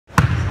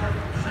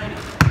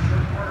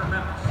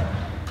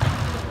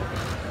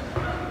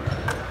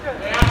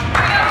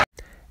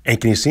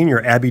Ankeny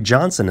senior Abby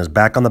Johnson is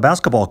back on the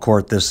basketball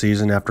court this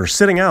season after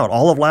sitting out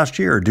all of last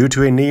year due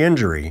to a knee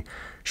injury.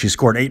 She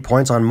scored 8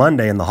 points on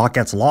Monday in the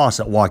Hawkettes' loss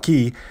at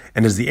Waukee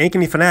and is the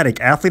Ankeny Fanatic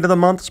Athlete of the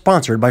Month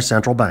sponsored by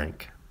Central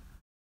Bank.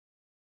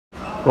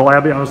 Well,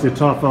 Abby, obviously a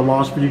tough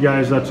loss for you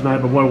guys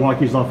tonight, but boy,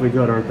 Waukee's awfully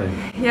good, aren't they?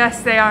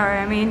 Yes, they are.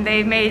 I mean,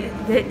 they made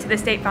it to the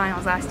state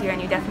finals last year,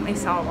 and you definitely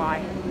saw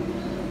why.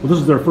 Well, this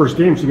is their first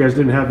game, so you guys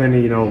didn't have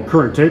any,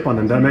 current tape on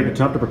them. Did that make it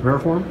tough to prepare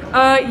for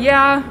them?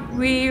 Yeah,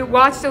 we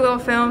watched a little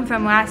film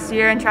from last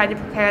year and tried to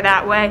prepare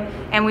that way,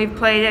 and we've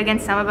played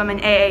against some of them in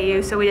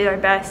AAU, so we did our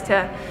best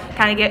to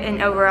kind of get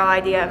an overall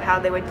idea of how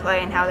they would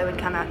play and how they would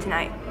come out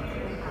tonight.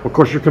 Well, of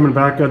course, you're coming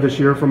back this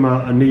year from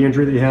a knee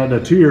injury that you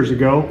had 2 years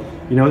ago.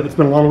 It's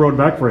been a long road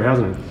back for you,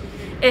 hasn't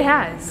it? It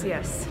has,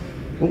 yes.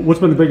 Well, what's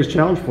been the biggest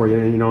challenge for you,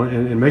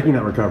 in making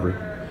that recovery?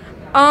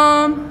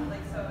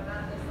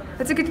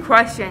 That's a good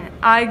question.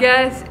 I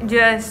guess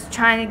just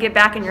trying to get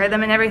back in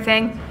rhythm and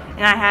everything.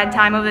 And I had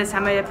time over the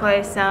summer to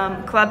play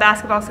some club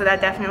basketball, so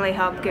that definitely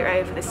helped get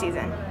ready for the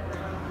season.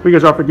 Well, you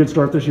guys are off to a good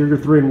start this year. You're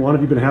 3-1.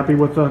 Have you been happy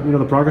with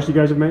the progress you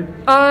guys have made?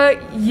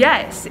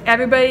 Yes.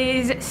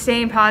 Everybody's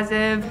staying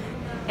positive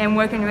and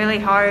working really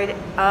hard.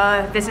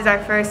 This is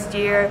our first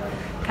year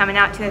coming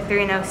out to a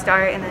 3-0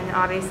 start, and then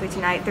obviously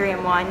tonight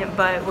 3-1.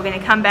 But we're going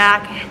to come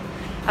back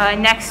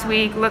next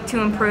week, look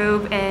to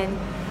improve, and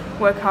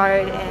work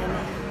hard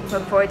and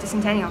look forward to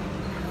Centennial.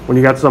 When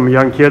you got some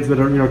young kids that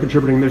are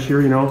contributing this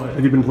year,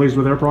 have you been pleased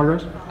with their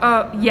progress?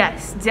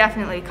 Yes,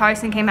 definitely.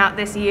 Carson came out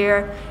this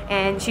year,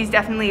 and she's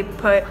definitely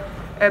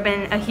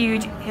been a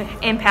huge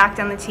impact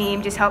on the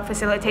team. Just helped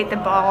facilitate the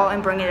ball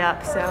and bring it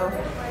up. So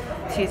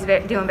she's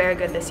doing very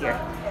good this year.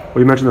 Well,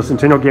 you mentioned the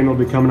Centennial game will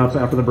be coming up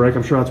after the break.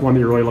 I'm sure that's one that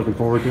you're really looking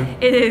forward to.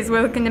 It is.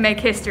 We're looking to make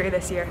history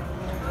this year.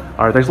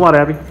 All right. Thanks a lot,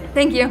 Abby.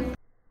 Thank you.